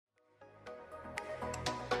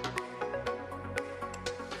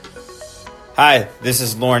Hi, this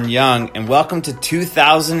is Lorne Young, and welcome to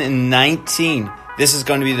 2019. This is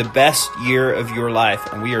going to be the best year of your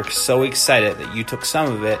life, and we are so excited that you took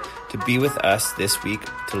some of it to be with us this week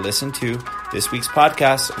to listen to this week's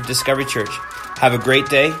podcast of Discovery Church. Have a great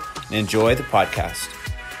day and enjoy the podcast.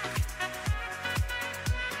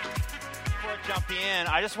 Before I jump in,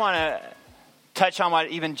 I just want to touch on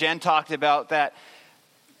what even Jen talked about, that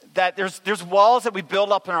there's walls that we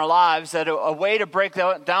build up in our lives, that a way to break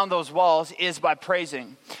down those walls is by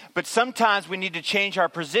praising. But sometimes we need to change our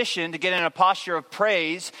position to get in a posture of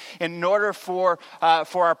praise in order for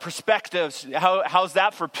our perspectives. How's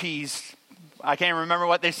that for peas? I can't remember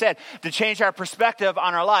what they said. To change our perspective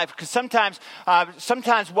on our life. Because sometimes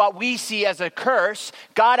what we see as a curse,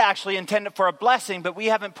 God actually intended for a blessing, but we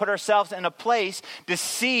haven't put ourselves in a place to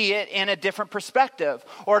see it in a different perspective.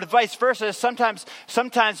 Or vice versa. Sometimes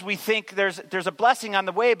we think there's a blessing on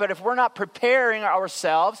the way, but if we're not preparing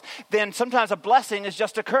ourselves, then sometimes a blessing is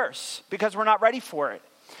just a curse because we're not ready for it.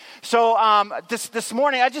 So this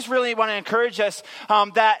morning, I just really want to encourage us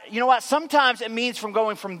that, you know what, sometimes it means from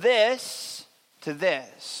going from this to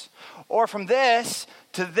this, or from this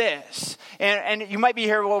to this. And you might be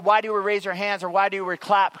here, well, why do we raise our hands or why do we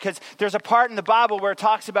clap? Because there's a part in the Bible where it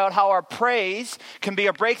talks about how our praise can be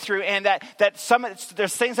a breakthrough, and that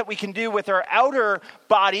there's things that we can do with our outer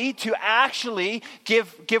body to actually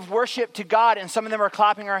give worship to God. And some of them are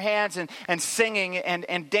clapping our hands and singing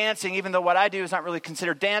and dancing, even though what I do is not really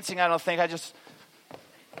considered dancing. I don't think. I just,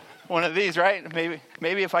 one of these, right?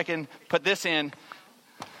 Maybe if I can put this in.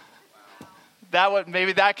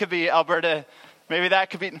 Maybe that could be Alberta. Maybe that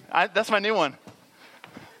could be, that's my new one.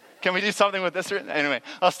 Can we do something with this? Anyway,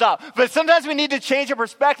 I'll stop. But sometimes we need to change our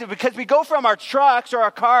perspective because we go from our trucks or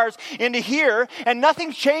our cars into here and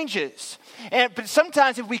nothing changes. But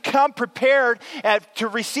sometimes if we come prepared to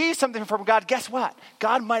receive something from God, guess what?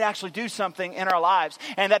 God might actually do something in our lives.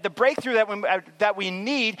 And that the breakthrough that we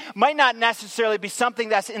need might not necessarily be something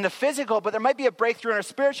that's in the physical, but there might be a breakthrough in our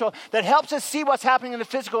spiritual that helps us see what's happening in the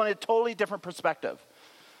physical in a totally different perspective.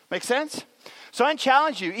 Make sense? So I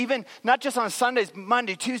challenge you, even not just on Sundays,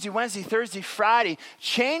 Monday, Tuesday, Wednesday, Thursday, Friday,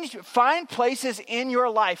 find places in your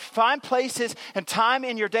life, find places and time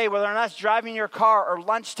in your day, whether or not it's driving your car or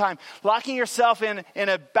lunchtime, locking yourself in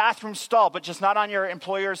a bathroom stall, but just not on your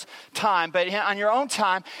employer's time, but on your own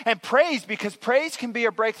time, and praise, because praise can be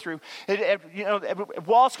a breakthrough.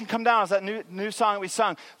 Walls can come down, as that new song that we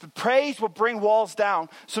sung. The praise will bring walls down.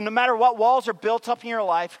 So no matter what walls are built up in your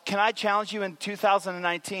life, can I challenge you in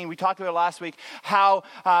 2019? We talked about it last week. How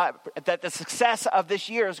that the success of this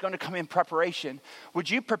year is going to come in preparation. Would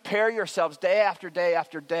you prepare yourselves day after day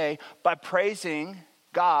after day by praising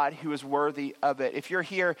God who is worthy of it? If you're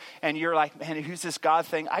here and you're like, man, who's this God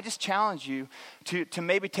thing? I just challenge you to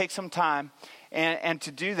maybe take some time and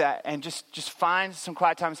to do that and just find some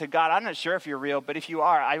quiet time and say, God, I'm not sure if you're real, but if you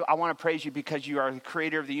are, I want to praise you because you are the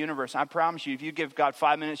creator of the universe. I promise you, if you give God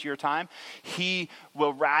 5 minutes of your time, he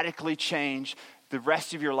will radically change the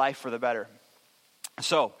rest of your life for the better.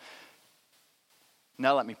 So,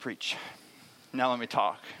 now let me preach. Now let me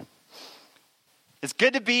talk. It's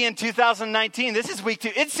good to be in 2019. This is week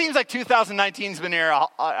 2. It seems like 2019's been here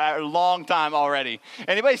a long time already.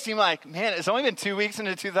 Anybody seem like, man, it's only been 2 weeks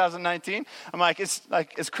into 2019? I'm like, is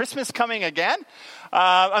Christmas coming again?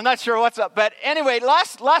 I'm not sure what's up. But anyway,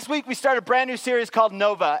 last week we started a brand new series called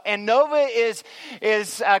Nova. And Nova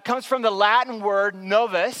comes from the Latin word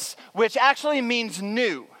novus, which actually means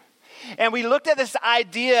new. And we looked at this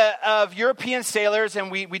idea of European sailors, and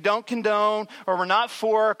we don't condone or we're not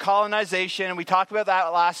for colonization. And we talked about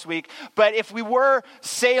that last week. But if we were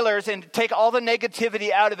sailors, and take all the negativity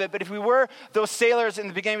out of it, but if we were those sailors in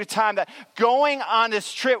the beginning of time, that going on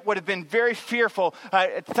this trip would have been very fearful.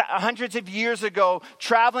 Hundreds of years ago,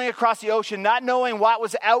 traveling across the ocean, not knowing what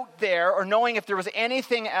was out there or knowing if there was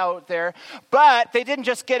anything out there. But they didn't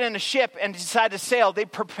just get in a ship and decide to sail. They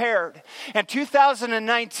prepared. And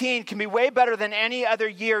 2019 can be way better than any other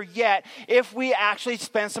year yet if we actually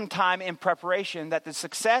spend some time in preparation. That the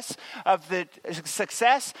success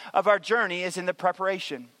of our journey is in the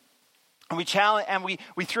preparation. And we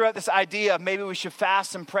threw out this idea of maybe we should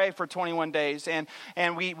fast and pray for 21 days.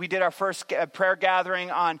 And we did our first prayer gathering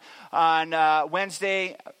on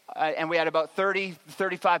Wednesday and we had about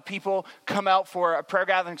 35 people come out for a prayer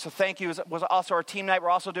gathering. So thank you. It was also our team night. We're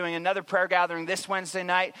also doing another prayer gathering this Wednesday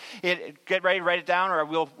night. Get ready to write it down, or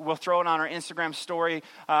we'll throw it on our Instagram story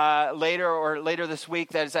later this week.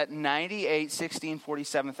 That is at 9816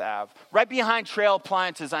 47th Ave, right behind Trail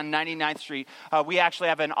Appliances on 99th Street. We actually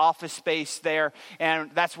have an office space there,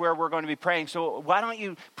 and that's where we're going to be praying. So why don't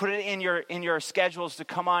you put it in your schedules to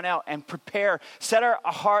come on out and prepare, set our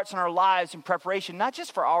hearts and our lives in preparation, not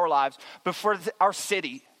just for our lives, but for our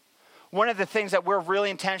city. One of the things that we're really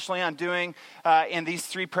intentionally on doing in these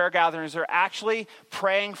 3 prayer gatherings are actually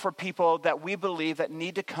praying for people that we believe that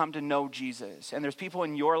need to come to know Jesus. And there's people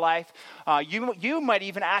in your life. You might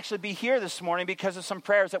even actually be here this morning because of some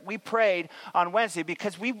prayers that we prayed on Wednesday,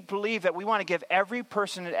 because we believe that we want to give every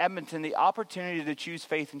person in Edmonton the opportunity to choose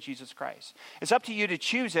faith in Jesus Christ. It's up to you to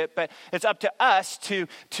choose it, but it's up to us to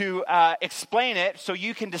explain it so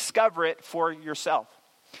you can discover it for yourself.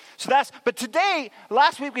 But today,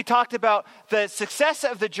 last week we talked about the success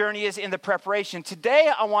of the journey is in the preparation. Today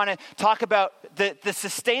I want to talk about the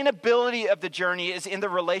sustainability of the journey is in the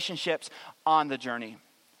relationships on the journey.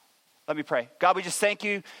 Let me pray. God, we just thank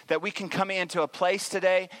you that we can come into a place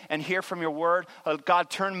today and hear from your word.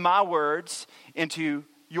 God, turn my words into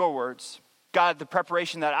your words. God, the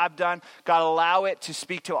preparation that I've done, God, allow it to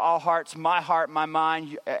speak to all hearts, my heart, my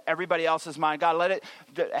mind, everybody else's mind. God, let it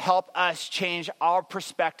help us change our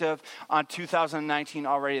perspective on 2019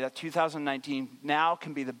 already, that 2019 now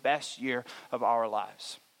can be the best year of our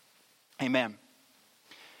lives. Amen.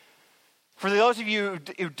 For those of you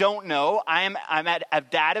who don't know, I'm a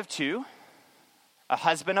dad of 2, a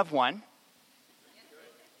husband of 1,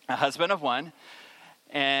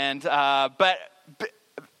 and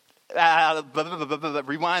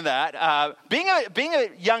rewind that. Being a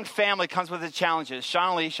young family comes with its challenges.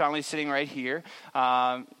 Shawn Lee's sitting right here.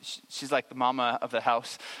 She's like the mama of the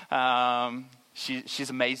house. She's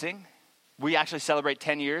amazing. We actually celebrate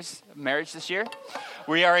 10 years of marriage this year.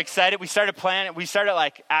 We are excited. We started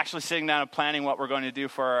like actually sitting down and planning what we're going to do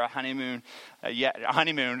for our honeymoon.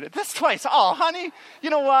 Honeymoon. This twice. Oh, honey, you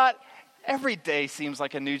know what? Every day seems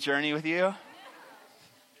like a new journey with you.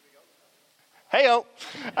 Hey-o.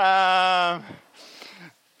 But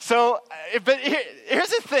here's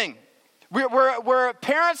the thing. We're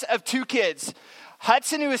parents of 2 kids.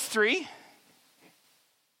 Hudson, who is 3.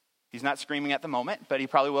 He's not screaming at the moment, but he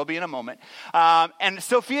probably will be in a moment. And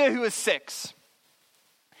Sophia, who is 6.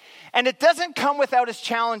 And it doesn't come without its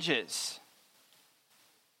challenges.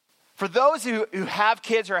 For those who have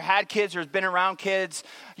kids or had kids or have been around kids,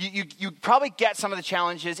 you probably get some of the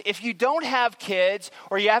challenges. If you don't have kids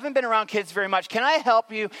or you haven't been around kids very much, can I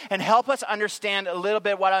help you and help us understand a little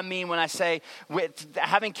bit what I mean when I say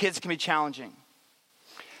having kids can be challenging?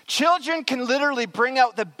 Children can literally bring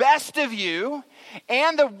out the best of you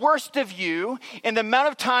and the worst of you in the amount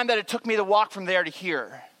of time that it took me to walk from there to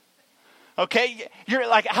here. Okay, you're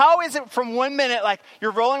like, how is it from 1 minute, like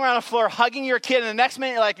you're rolling around the floor, hugging your kid, and the next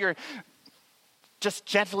minute, you're just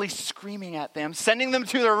gently screaming at them, sending them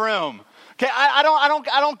to their room. Okay, I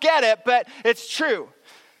don't get it, but it's true.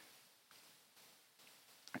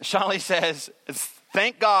 Shawn Lee says,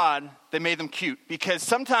 thank God they made them cute, because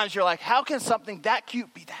sometimes you're like, how can something that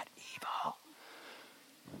cute be that evil?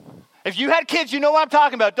 If you had kids, you know what I'm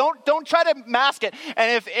talking about. Don't try to mask it.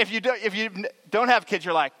 And if you don't have kids,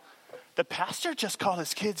 you're like, the pastor just called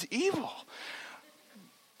his kids evil.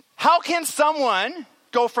 How can someone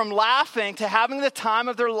go from laughing to having the time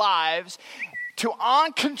of their lives to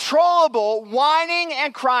uncontrollable whining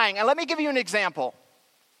and crying? And let me give you an example.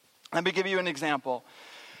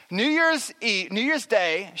 New Year's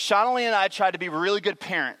Day, Shawn Lee and I tried to be really good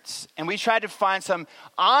parents. And we tried to find some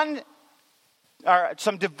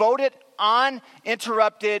devoted,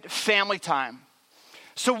 uninterrupted family time.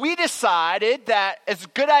 So we decided that it's a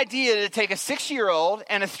good idea to take a 6-year-old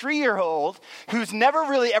and a 3-year-old who's never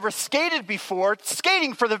really ever skated before,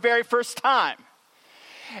 skating for the very first time.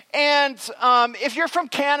 And if you're from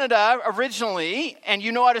Canada originally and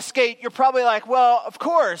you know how to skate, you're probably like, well, of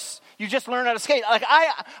course, you just learned how to skate. Like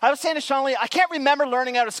I was saying to Shawn Lee, I can't remember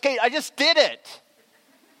learning how to skate. I just did it.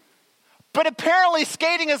 But apparently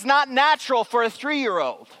skating is not natural for a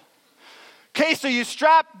 3-year-old. Okay, so you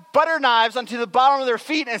strap butter knives onto the bottom of their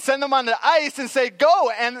feet and send them on the ice and say,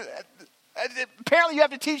 go. And apparently you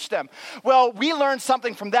have to teach them. Well, we learned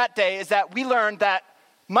something from that day, is that we learned that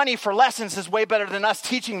money for lessons is way better than us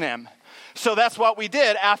teaching them. So that's what we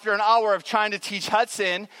did after an hour of trying to teach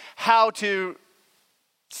Hudson how to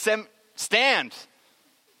stand,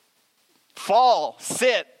 fall,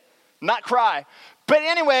 sit, not cry. But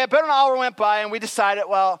anyway, about an hour went by and we decided,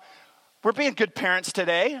 well, we're being good parents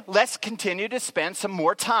today. Let's continue to spend some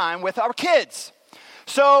more time with our kids.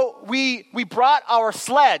 So we brought our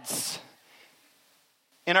sleds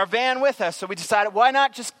in our van with us. So we decided, why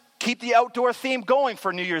not just keep the outdoor theme going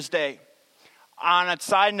for New Year's Day? On a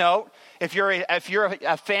side note, if you're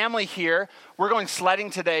a family here, we're going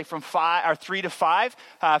sledding today from 3 to 5.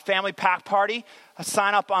 Family pack party.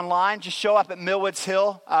 Sign up online. Just show up at Millwoods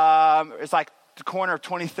Hill. It's like the corner of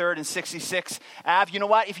 23rd and 66 Ave. You know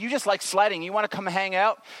what? If you just like sledding, you want to come hang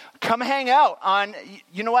out. Come hang out on.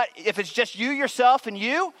 You know what? If it's just you, yourself, and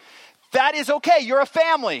you, that is okay. You're a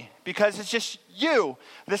family because it's just you.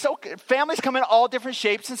 Families come in all different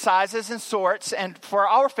shapes and sizes and sorts. And for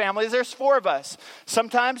our families, there's 4 of us.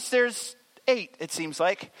 Sometimes there's 8, it seems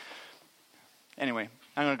like. Anyway,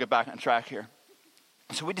 I'm going to get back on track here.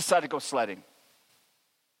 So we decided to go sledding.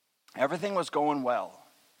 Everything was going well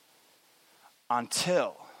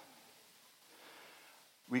until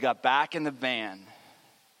we got back in the van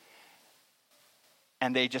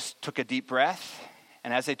and they just took a deep breath.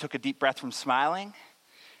 And as they took a deep breath from smiling,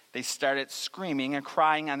 they started screaming and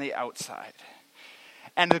crying on the outside.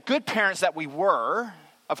 And the good parents that we were,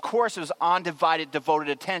 of course, it was undivided, devoted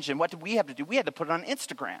attention. What did we have to do? We had to put it on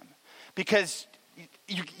Instagram because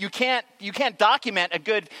you can't document a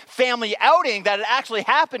good family outing that it actually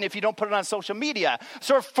happened if you don't put it on social media.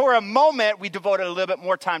 So for a moment, we devoted a little bit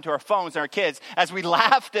more time to our phones and our kids as we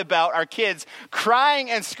laughed about our kids crying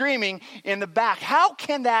and screaming in the back. How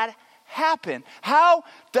can that happen? How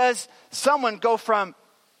does someone go from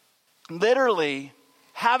literally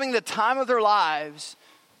having the time of their lives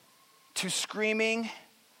to screaming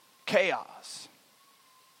chaos?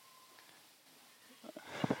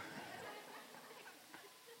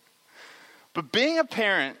 But being a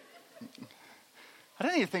parent, I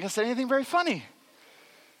didn't even think I said anything very funny.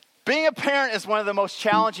 Being a parent is one of the most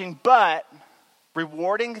challenging but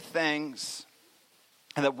rewarding things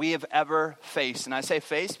that we have ever faced. And I say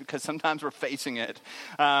face because sometimes we're facing it.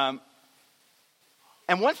 And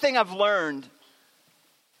one thing I've learned,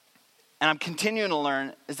 and I'm continuing to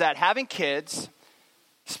learn, is that having kids,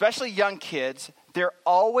 especially young kids, they're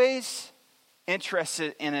always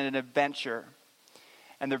interested in an adventure.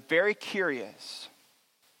 And they're very curious.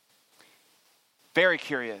 Very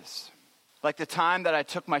curious. Like the time that I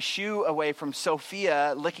took my shoe away from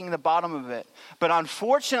Sophia, licking the bottom of it. But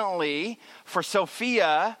unfortunately for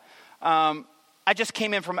Sophia, I just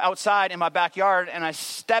came in from outside in my backyard and I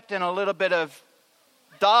stepped in a little bit of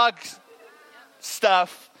dog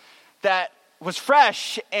stuff that was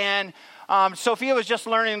fresh. And Sophia was just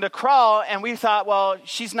learning to crawl. And we thought, well,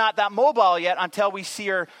 she's not that mobile yet until we see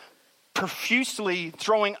her profusely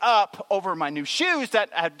throwing up over my new shoes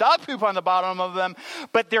that have dog poop on the bottom of them,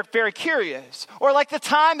 but they're very curious. Or like the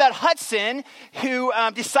time that Hudson, who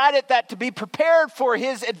decided that to be prepared for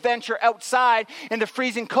his adventure outside in the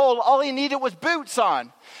freezing cold, all he needed was boots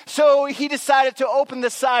on. So he decided to open the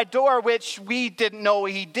side door, which we didn't know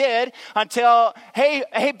he did until, hey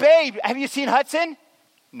babe, have you seen Hudson?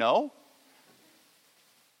 No.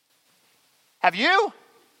 Have you?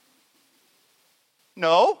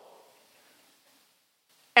 No.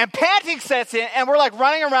 And panting sets in, and we're like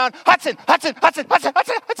running around, Hudson.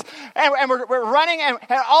 And we're running, and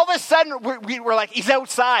all of a sudden, we're like, he's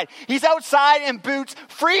outside. He's outside in boots,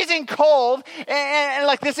 freezing cold, and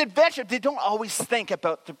like this adventure. They don't always think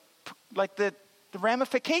about the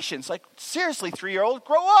ramifications. Like, seriously, 3-year-old,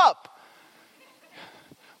 grow up.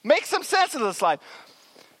 Make some sense of this life.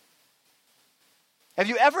 Have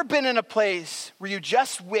you ever been in a place where you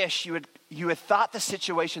just wish you had thought the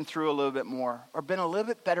situation through a little bit more or been a little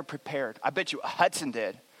bit better prepared? I bet you Hudson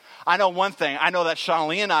did. I know one thing. I know that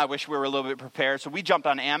Shawnee and I wish we were a little bit prepared. So we jumped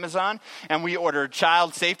on Amazon and we ordered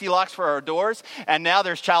child safety locks for our doors. And now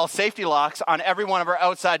there's child safety locks on every one of our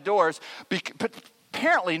outside doors. But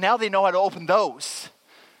apparently now they know how to open those.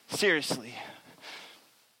 Seriously.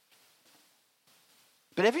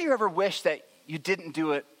 But have you ever wished that you didn't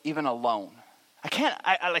do it even alone?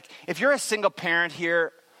 I like, if you're a single parent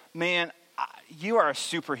here, man, you are a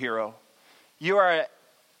superhero. You are an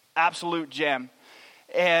absolute gem.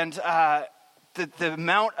 And the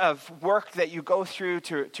amount of work that you go through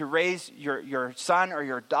to raise your son or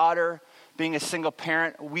your daughter, being a single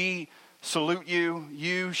parent, we salute you.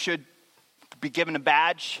 You should be given a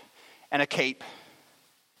badge and a cape.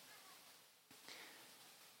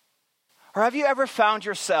 Or have you ever found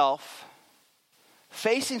yourself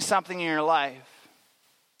facing something in your life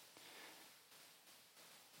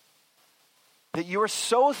that you were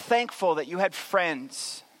so thankful that you had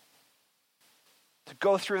friends to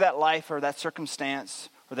go through that life or that circumstance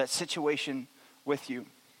or that situation with you?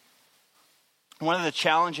 One of the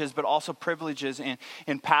challenges, but also privileges in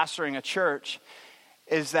pastoring a church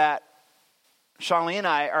is that Shawnee and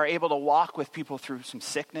I are able to walk with people through some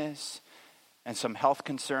sickness and some health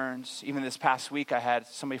concerns. Even this past week, I had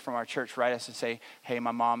somebody from our church write us and say, hey,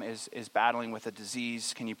 my mom is battling with a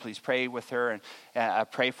disease. Can you please pray with her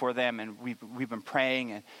and pray for them? And we've been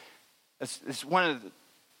praying. And it's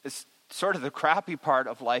sort of the crappy part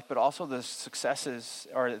of life, but also the successes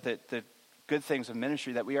or the good things of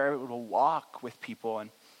ministry that we are able to walk with people.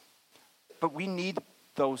 But we need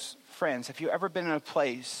those friends. Have you ever been in a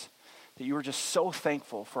place that you were just so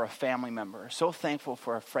thankful for a family member, so thankful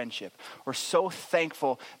for a friendship, or so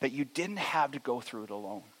thankful that you didn't have to go through it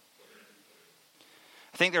alone?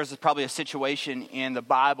 I think there's probably a situation in the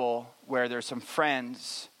Bible where there's some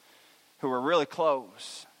friends who were really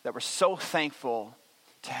close that were so thankful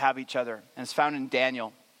to have each other. And it's found in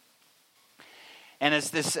Daniel. And it's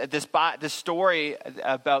this story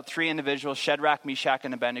about three individuals, Shadrach, Meshach,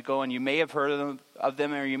 and Abednego, and you may have heard of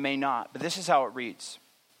them or you may not, but this is how it reads.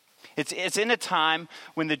 It's in a time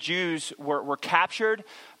when the Jews were captured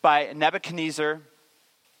by Nebuchadnezzar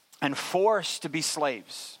and forced to be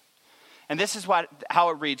slaves. And this is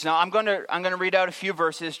how it reads. Now I'm going to read out a few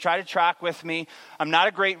verses. Try to track with me. I'm not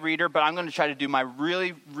a great reader, but I'm going to try to do my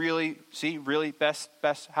really best.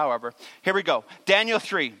 However, here we go. Daniel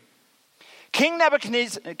 3. King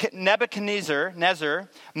Nebuchadnezzar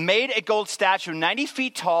made a gold statue 90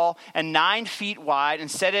 feet tall and 9 feet wide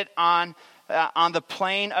and set it on the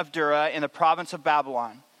plain of Dura in the province of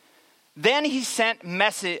Babylon. Then he sent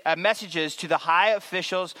messages to the high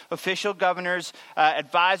officials, official governors,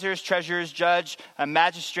 advisors, treasurers, judges,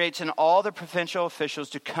 magistrates, and all the provincial officials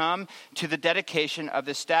to come to the dedication of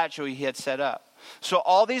the statue he had set up. So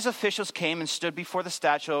all these officials came and stood before the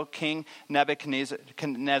statue King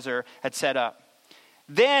Nebuchadnezzar had set up.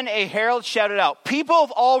 Then a herald shouted out, people of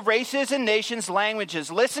all races and nations,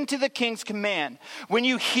 languages, listen to the king's command. When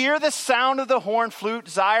you hear the sound of the horn,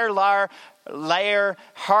 flute, lyre,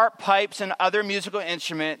 harp, pipes, and other musical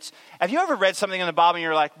instruments. Have you ever read something in the Bible and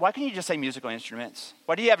you're like, why can't you just say musical instruments?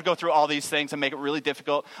 Why do you have to go through all these things and make it really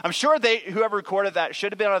difficult? I'm sure whoever recorded that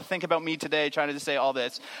should have been able to think about me today trying to say all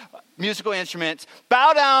this. Musical instruments.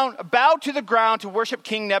 Bow to the ground to worship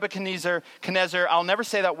King Nebuchadnezzar. I'll never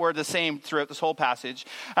say that word the same throughout this whole passage.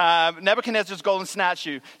 Nebuchadnezzar's golden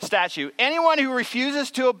statue. Anyone who refuses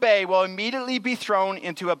to obey will immediately be thrown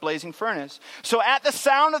into a blazing furnace. So at the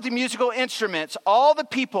sound of the musical instruments, all the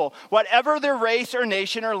people, whatever their race or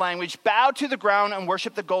nation or language, bowed to the ground and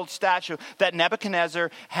worshiped the gold statue that Nebuchadnezzar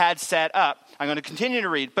had set up. I'm going to continue to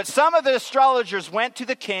read. But some of the astrologers went to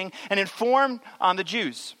the king and informed on the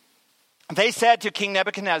Jews. They said to King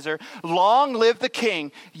Nebuchadnezzar, long live the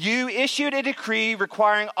king. You issued a decree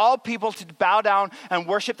requiring all people to bow down and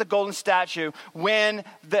worship the golden statue. When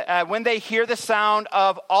they hear the sound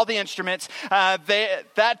of all the instruments,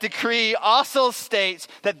 that decree also states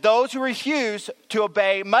that those who refuse to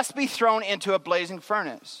obey must be thrown into a blazing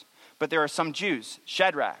furnace. But there are some Jews,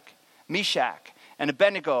 Shadrach, Meshach, and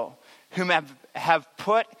Abednego, who you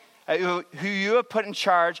have put in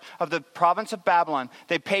charge of the province of Babylon.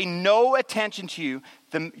 They pay no attention to you,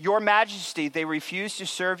 your majesty. They refuse to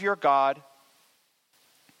serve your God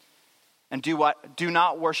and do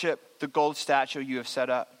not worship the gold statue you have set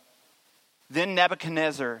up. Then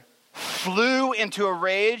Nebuchadnezzar flew into a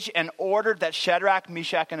rage and ordered that Shadrach,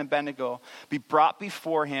 Meshach, and Abednego be brought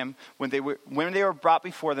before him. When they were brought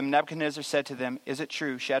before them, Nebuchadnezzar said to them, is it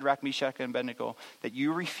true, Shadrach, Meshach, and Abednego, that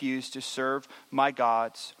you refuse to serve my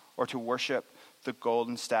gods or to worship the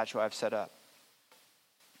golden statue I've set up?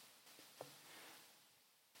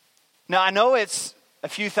 Now, I know it's a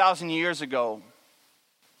few thousand years ago.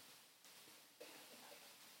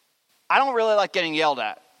 I don't really like getting yelled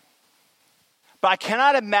at. But I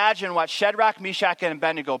cannot imagine what Shadrach, Meshach, and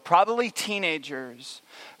Abednego, probably teenagers,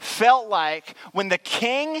 felt like when the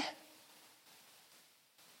king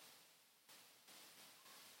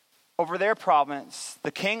over their province, the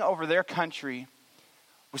king over their country,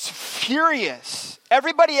 was furious.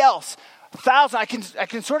 Everybody else, thousands, I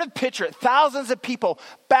can sort of picture it, thousands of people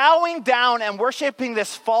bowing down and worshiping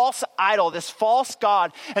this false idol, this false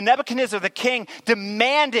god, and Nebuchadnezzar, the king,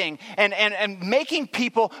 demanding and making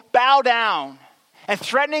people bow down and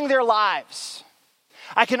threatening their lives.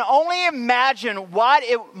 I can only imagine what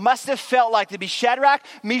it must have felt like to be Shadrach,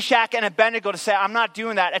 Meshach, and Abednego to say, I'm not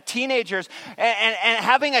doing that. At teenagers and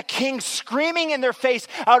having a king screaming in their face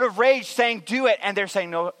out of rage saying, do it. And they're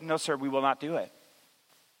saying, no, sir, we will not do it.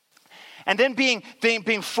 And then being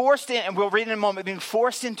forced in, and we'll read in a moment, being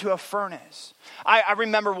forced into a furnace. I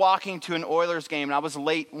remember walking to an Oilers game, and I was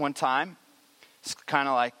late one time. It's kind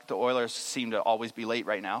of like the Oilers seem to always be late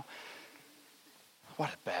right now. What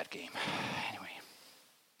a bad game. Anyway.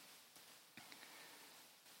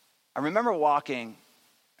 I remember walking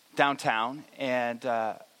downtown, and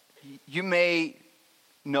you may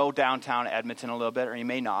know downtown Edmonton a little bit, or you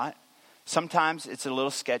may not. Sometimes it's a little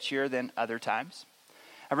sketchier than other times.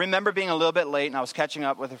 I remember being a little bit late, and I was catching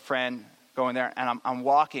up with a friend going there, and I'm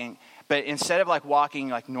walking, but instead of like walking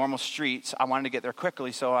like normal streets, I wanted to get there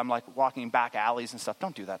quickly, so I'm like walking back alleys and stuff.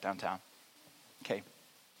 Don't do that downtown. Okay.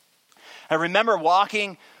 I remember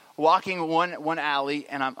walking one alley,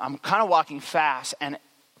 and I'm kind of walking fast, and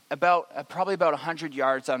probably about 100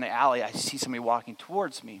 yards down the alley, I see somebody walking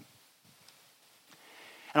towards me.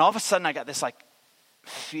 And all of a sudden, I got this like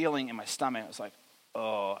feeling in my stomach. I was like,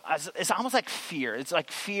 oh, it's almost like fear. It's like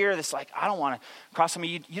fear. This like, I don't want to cross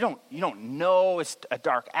somebody. You don't know. It's a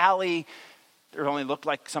dark alley. It only looked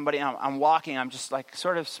like somebody. I'm walking. I'm just like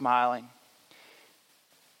sort of smiling.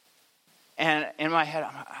 And in my head,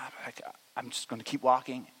 I'm just going to keep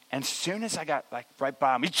walking. And as soon as I got like right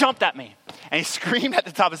by him, he jumped at me and he screamed at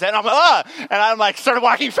the top of his head. And I'm like, ah! And I'm like started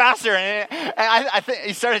walking faster. And I think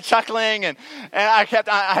he started chuckling, and I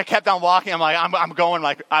kept on walking. I'm like, I'm going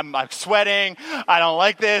like I'm like sweating. I don't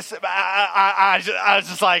like this. I was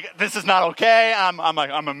just like, this is not okay. I'm like,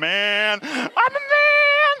 I'm a man.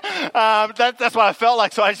 That's what I felt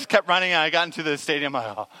like. So I just kept running, and I got into the stadium.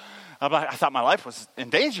 I thought my life was in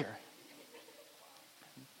danger.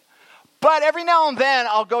 But every now and then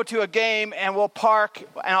I'll go to a game and we'll park,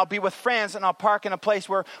 and I'll be with friends, and I'll park in a place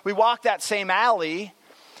where we walk that same alley.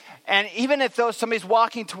 And even if somebody's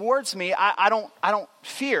walking towards me, I don't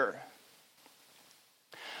fear.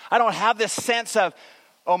 I don't have this sense of,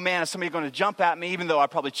 oh man, is somebody going to jump at me? Even though I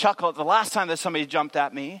probably chuckled the last time that somebody jumped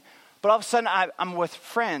at me. But all of a sudden I'm with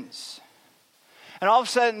friends. And all of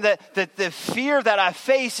a sudden, the fear that I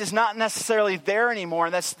face is not necessarily there anymore.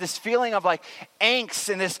 And that's this feeling of like angst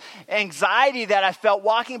and this anxiety that I felt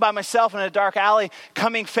walking by myself in a dark alley,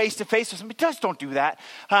 coming face to face with somebody. Just don't do that.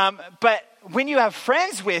 But when you have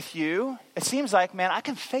friends with you, it seems like, man, I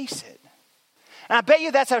can face it. And I bet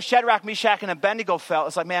you that's how Shadrach, Meshach, and Abednego felt.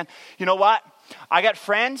 It's like, man, you know what? I got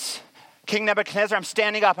friends. King Nebuchadnezzar, I'm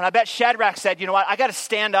standing up. And I bet Shadrach said, you know what, I got to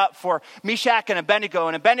stand up for Meshach and Abednego.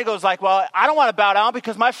 And Abednego's like, well, I don't want to bow down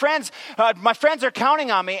because my friends are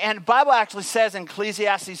counting on me. And the Bible actually says in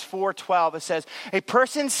Ecclesiastes 4:12, it says, a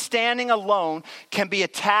person standing alone can be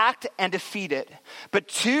attacked and defeated, but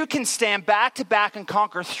two can stand back to back and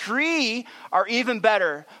conquer. Three are even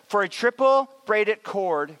better, for a triple braided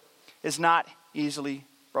cord is not easily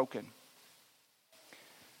broken.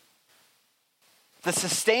 The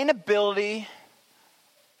sustainability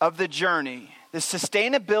of the journey, the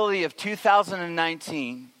sustainability of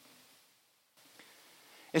 2019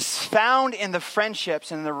 is found in the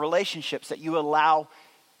friendships and the relationships that you allow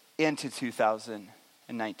into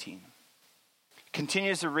 2019.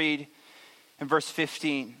 Continues to read in verse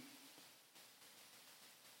 15.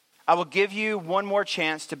 I will give you one more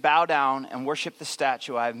chance to bow down and worship the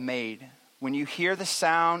statue I have made. When you hear the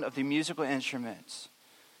sound of the musical instruments,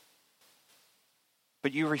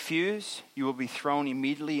 but you refuse, you will be thrown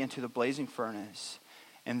immediately into the blazing furnace.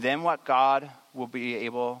 And then what God will be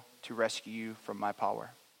able to rescue you from my power?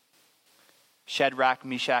 Shadrach,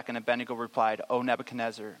 Meshach, and Abednego replied, O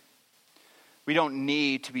Nebuchadnezzar, we don't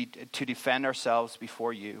need to defend ourselves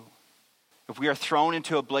before you. If we are thrown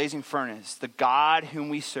into a blazing furnace, the God whom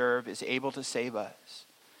we serve is able to save us.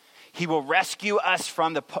 He will rescue us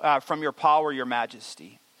from your power, your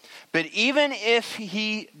majesty. But even if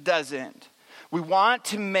he doesn't, we want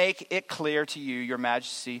to make it clear to you, your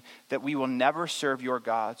majesty, that we will never serve your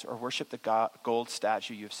gods or worship the gold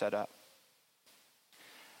statue you've set up.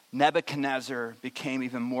 Nebuchadnezzar became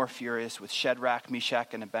even more furious with Shadrach,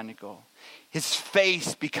 Meshach, and Abednego. His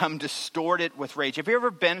face became distorted with rage. Have you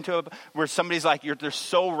ever been to where somebody's like, they're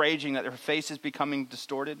so raging that their face is becoming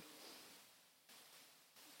distorted?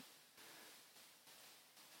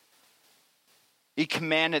 He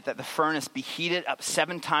commanded that the furnace be heated up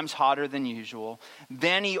 7 times hotter than usual.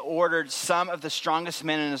 Then he ordered some of the strongest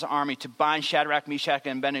men in his army to bind Shadrach, Meshach,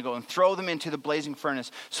 and Abednego and throw them into the blazing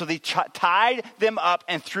furnace. So they tied them up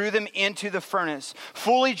and threw them into the furnace,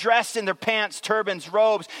 fully dressed in their pants, turbans,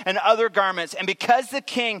 robes, and other garments. And because the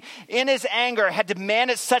king, in his anger, had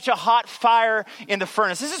demanded such a hot fire in the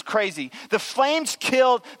furnace, this is crazy. The flames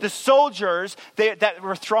killed the soldiers that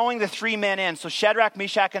were throwing the 3 men in. So Shadrach,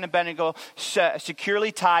 Meshach, and Abednego,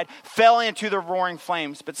 securely tied, fell into the roaring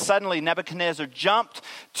flames. But suddenly Nebuchadnezzar jumped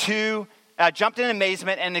in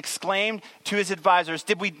amazement and exclaimed to his advisors,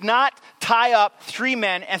 did we not tie up 3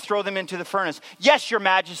 men and throw them into the furnace? Yes, your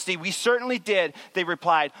majesty, we certainly did, they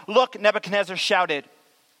replied. Look, Nebuchadnezzar shouted,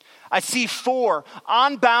 I see 4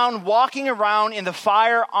 unbound walking around in the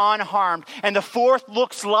fire unharmed, and the 4th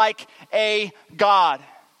looks like a god.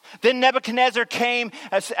 Then Nebuchadnezzar came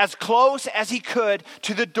as close as he could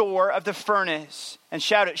to the door of the furnace and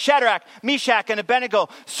shouted, Shadrach, Meshach, and Abednego,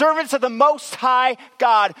 servants of the Most High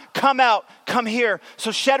God, come out, come here.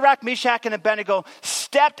 So Shadrach, Meshach, and Abednego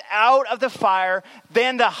stepped out of the fire.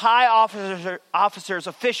 Then the high officers,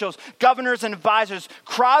 officials, governors, and advisors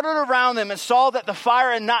crowded around them and saw that the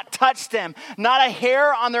fire had not touched them. Not a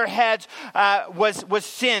hair on their heads was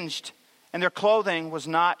singed, and their clothing was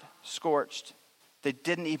not scorched. They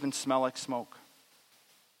didn't even smell like smoke.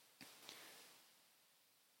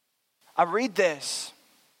 I read this,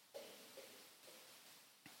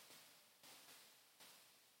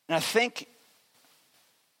 and I think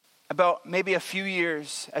about maybe a few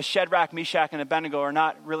years as Shadrach, Meshach, and Abednego are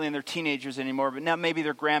not really in their teenagers anymore, but now maybe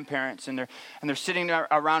they're grandparents, and they're sitting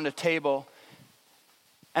around a table,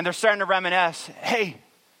 and they're starting to reminisce. Hey,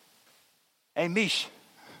 Mish.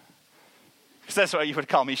 Because that's what you would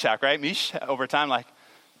call Meshach, right? Mish, over time, like,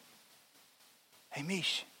 hey,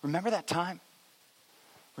 Mish, remember that time?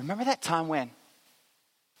 Remember that time when?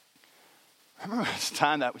 Remember this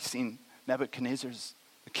time that we seen Nebuchadnezzar's,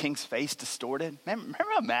 the king's face distorted? Remember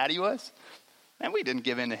how mad he was? Man, we didn't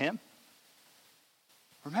give in to him.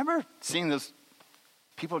 Remember seeing those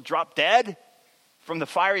people drop dead from the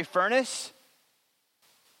fiery furnace?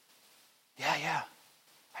 Yeah,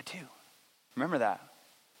 I do. Remember that.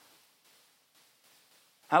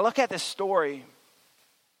 I look at this story,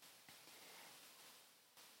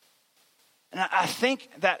 and I think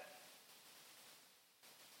that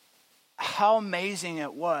how amazing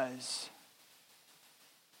it was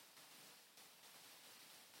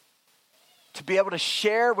to be able to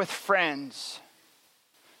share with friends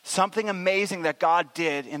something amazing that God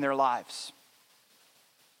did in their lives.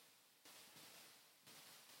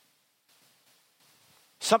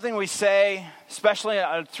 Something we say, especially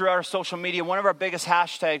through our social media, one of our biggest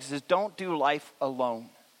hashtags is don't do life alone.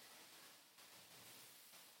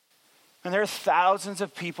 And there are thousands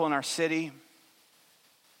of people in our city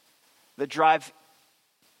that drive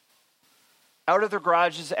out of their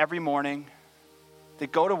garages every morning. They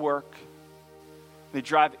go to work. They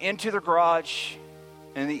drive into their garage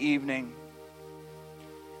in the evening.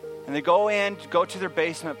 And they go to their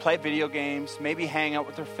basement, play video games, maybe hang out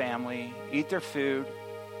with their family, eat their food,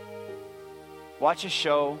 watch a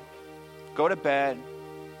show, go to bed,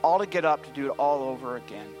 all to get up to do it all over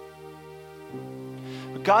again.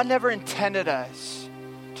 But God never intended us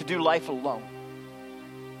to do life alone.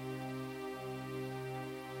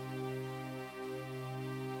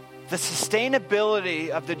 The sustainability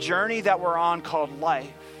of the journey that we're on called life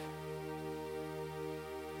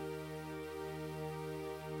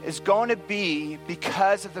is going to be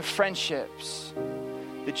because of the friendships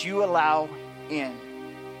that you allow in.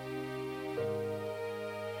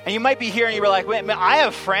 And you might be here and you're like, wait, man, I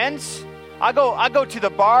have friends. I go to the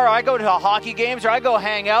bar, or I go to hockey games, or I go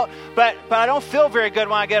hang out, but I don't feel very good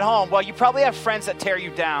when I get home. Well, you probably have friends that tear you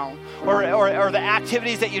down, or the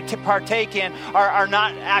activities that you partake in are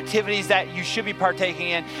not activities that you should be partaking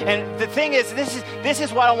in. And the thing is, this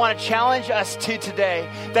is what I want to challenge us to today.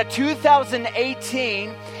 That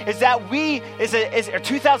 2018 is that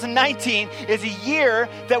 2019 is a year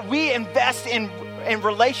that we invest in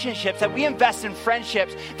relationships, that we invest in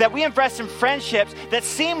friendships, that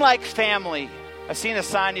seem like family. I seen a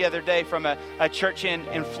sign the other day from a church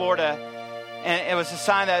in Florida, and it was a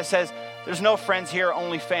sign that says, there's no friends here,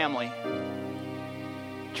 only family.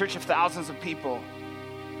 Church of thousands of people.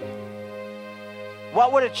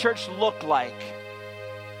 What would a church look like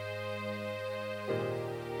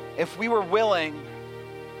if we were willing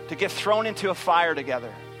to get thrown into a fire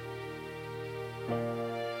together?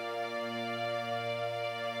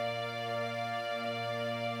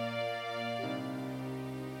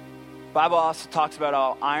 The Bible also talks about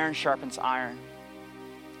how iron sharpens iron.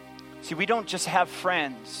 See, we don't just have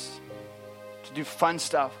friends to do fun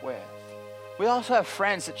stuff with. We also have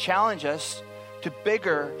friends that challenge us to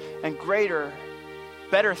bigger and greater,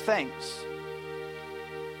 better things.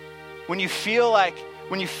 When you feel like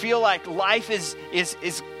life is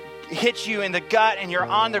hits you in the gut and you're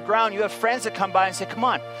on the ground, you have friends that come by and say, come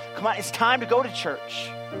on, it's time to go to church.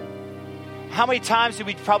 How many times do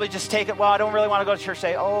we probably just take it, well, I don't really want to go to church,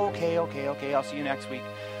 say, oh, okay, I'll see you next week.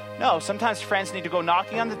 No, sometimes friends need to go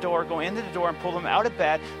knocking on the door, go into the door and pull them out of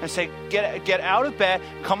bed and say, get out of bed,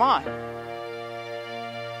 come on.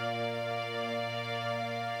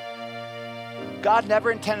 God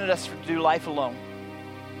never intended us to do life alone.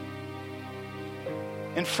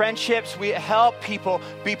 In friendships, we help people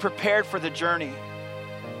be prepared for the journey.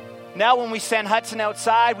 Now when we send Hudson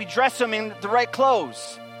outside, we dress him in the right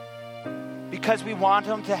clothes because we want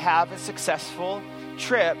him to have a successful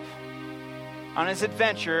trip on his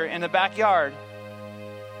adventure in the backyard.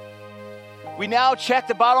 We now check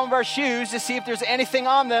the bottom of our shoes to see if there's anything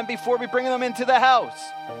on them before we bring them into the house.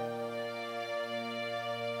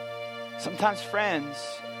 Sometimes friends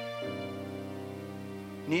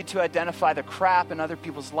need to identify the crap in other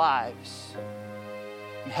people's lives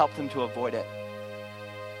and help them to avoid it.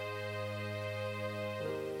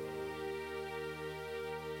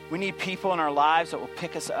 We need people in our lives that will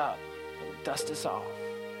pick us up, that will dust us off.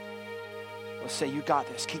 They'll say, you got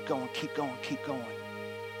this, keep going, keep going, keep going.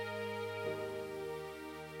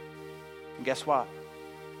 And guess what?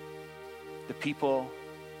 The people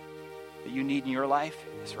that you need in your life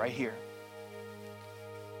is right here.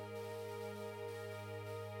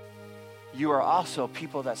 You are also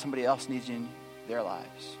people that somebody else needs in their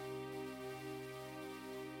lives.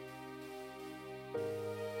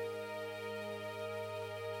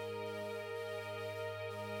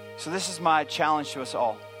 So this is my challenge to us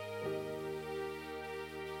all.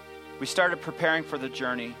 We started preparing for the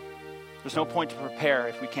journey. There's no point to prepare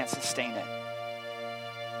if we can't sustain it.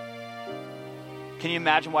 Can you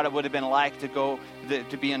imagine what it would have been like to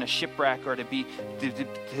be in a shipwreck or to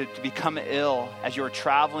become ill as you were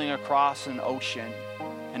traveling across an ocean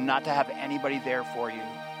and not to have anybody there for you?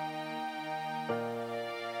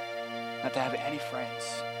 Not to have any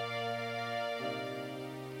friends.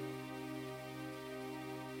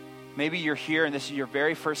 Maybe you're here and this is your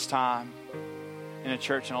very first time in a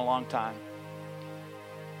church in a long time.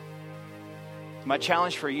 My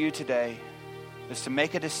challenge for you today is to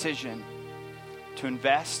make a decision to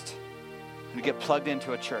invest and to get plugged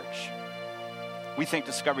into a church. We think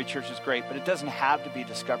Discovery Church is great, but it doesn't have to be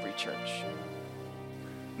Discovery Church.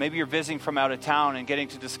 Maybe you're visiting from out of town and getting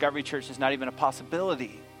to Discovery Church is not even a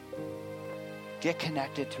possibility. Get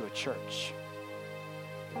connected to a church.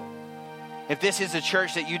 If this is a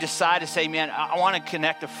church that you decide to say, man, I want to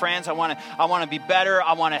connect to friends, I want to be better,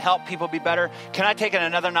 I want to help people be better, can I take it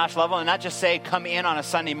another notch level and not just say come in on a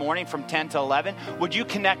Sunday morning from 10 to 11? Would you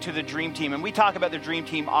connect to the Dream Team? And we talk about the Dream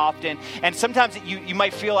Team often, and sometimes you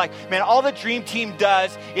might feel like, man, all the Dream Team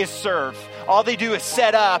does is serve. All they do is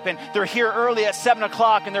set up, and they're here early at 7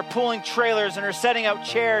 o'clock, and they're pulling trailers, and they're setting out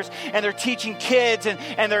chairs, and they're teaching kids, and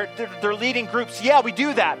they're leading groups. Yeah, we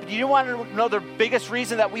do that. But you want to know the biggest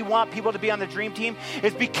reason that we want people to be on the Dream Team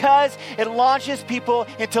is because it launches people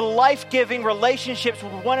into life-giving relationships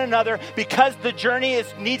with one another, because the journey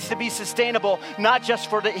needs to be sustainable, not just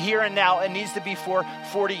for the here and now. It needs to be for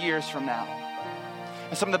 40 years from now.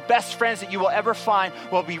 And some of the best friends that you will ever find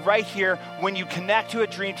will be right here when you connect to a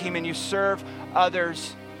Dream Team and you serve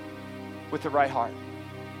others with the right heart.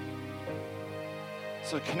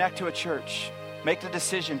 So connect to a church. Make the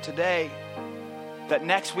decision today that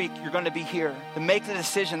next week you're going to be here. To make the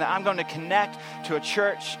decision that I'm going to connect to a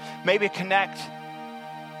church. Maybe connect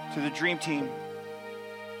to the Dream Team.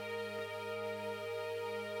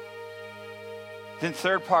 Then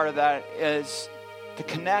third part of that is to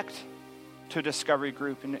connect to a discovery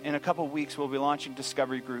group. In a couple of weeks, we'll be launching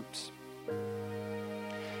discovery groups.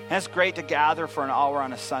 And it's great to gather for an hour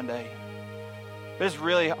on a Sunday. But it's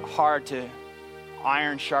really hard to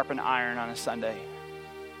iron sharpen iron on a Sunday.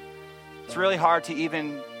 It's really hard to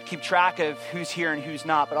even keep track of who's here and who's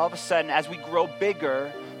not. But all of a sudden, as we grow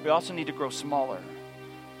bigger, we also need to grow smaller.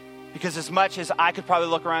 Because as much as I could probably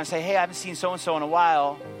look around and say, hey, I haven't seen so-and-so in a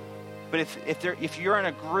while. But if you're in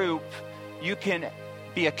a group, you can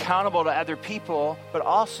be accountable to other people, but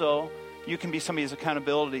also you can be somebody's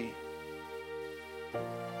accountability.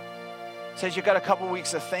 Says you've got a couple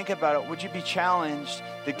weeks to think about it. Would you be challenged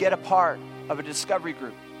to get a part of a discovery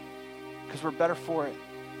group? Because we're better for it.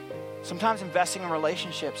 Sometimes investing in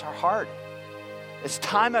relationships are hard. It's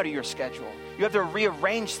time out of your schedule. You have to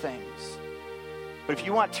rearrange things. But if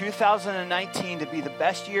you want 2019 to be the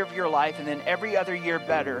best year of your life and then every other year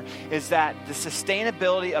better, is that the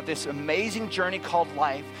sustainability of this amazing journey called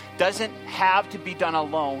life doesn't have to be done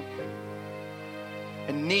alone.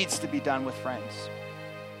 It needs to be done with friends.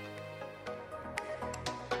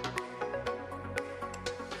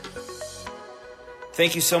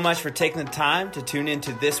 Thank you so much for taking the time to tune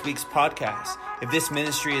into this week's podcast. If this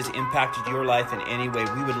ministry has impacted your life in any way,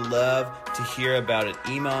 we would love to hear about it.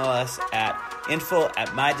 Email us at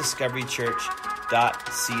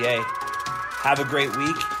info@mydiscoverychurch.ca. Have a great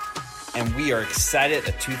week, and we are excited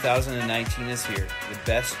that 2019 is here, the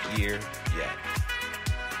best year yet.